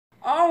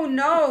Oh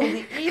no,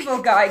 the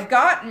evil guy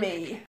got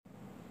me.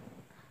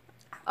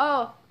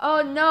 Oh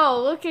no,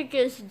 look at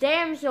this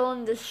damsel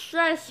in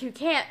distress who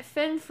can't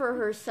fend for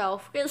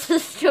herself. This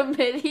is the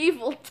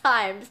medieval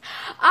times.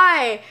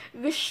 I,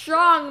 the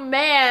strong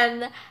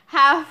man,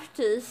 have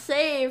to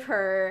save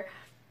her.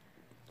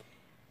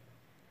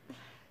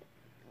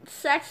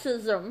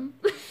 Sexism.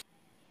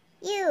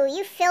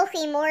 You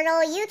filthy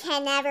mortal, you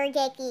can never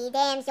get the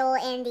damsel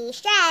in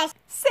distress.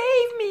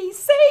 Save me,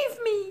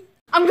 save me.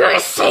 I'm gonna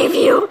save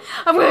you!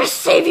 I'm gonna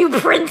save you,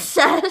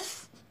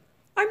 princess!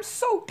 I'm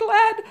so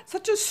glad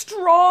such a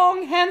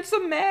strong,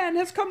 handsome man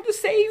has come to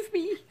save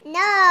me.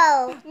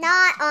 No,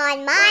 not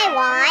on my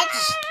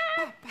watch.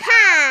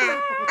 Ha!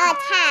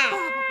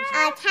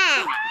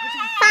 Attack!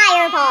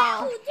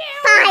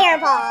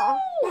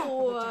 Fireball!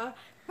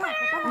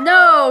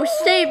 No,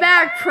 stay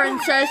back,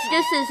 princess.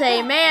 This is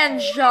a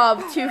man's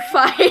job to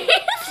fight.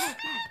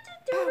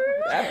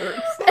 That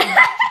hurts.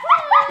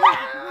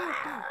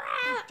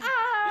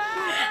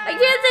 I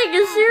can't take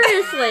it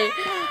seriously.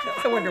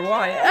 I wonder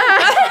why.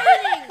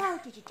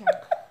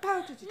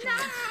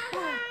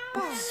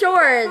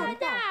 Sword,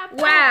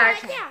 whack,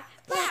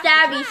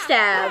 stabby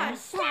stab,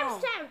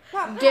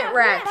 get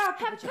wrecked.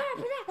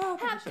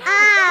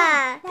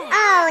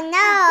 Oh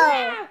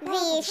no!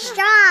 The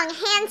strong,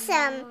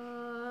 handsome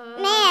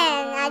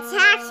man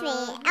attacked me.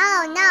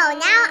 Oh no,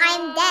 now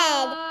I'm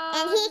dead.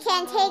 And he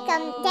can take a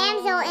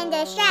damsel in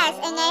distress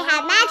and they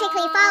have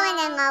magically fallen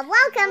in love.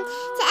 Welcome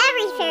to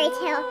every fairy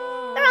tale.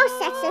 They're all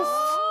sexist.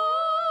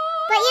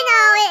 But you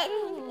know,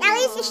 at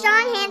least the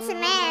strong, handsome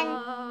man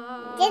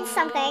did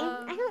something.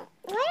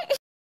 What?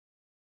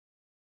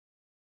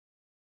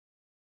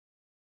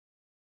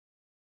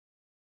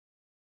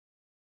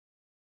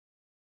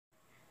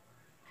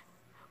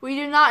 We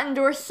do not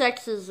endorse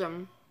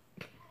sexism.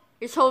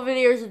 This whole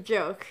video is a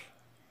joke.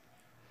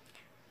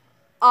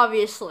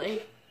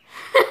 Obviously.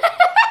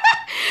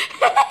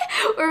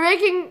 We're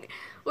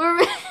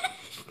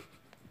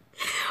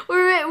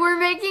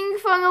making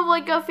fun of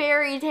like a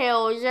fairy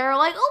tale. They're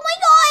like, oh my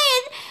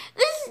god,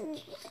 this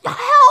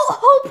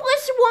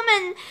hopeless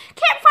woman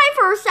can't fight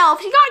for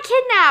herself. She got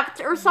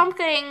kidnapped or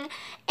something,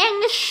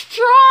 and the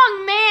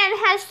strong man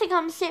has to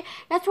come save.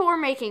 That's what we're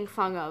making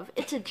fun of.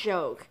 It's a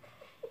joke.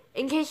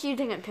 In case you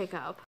didn't pick up.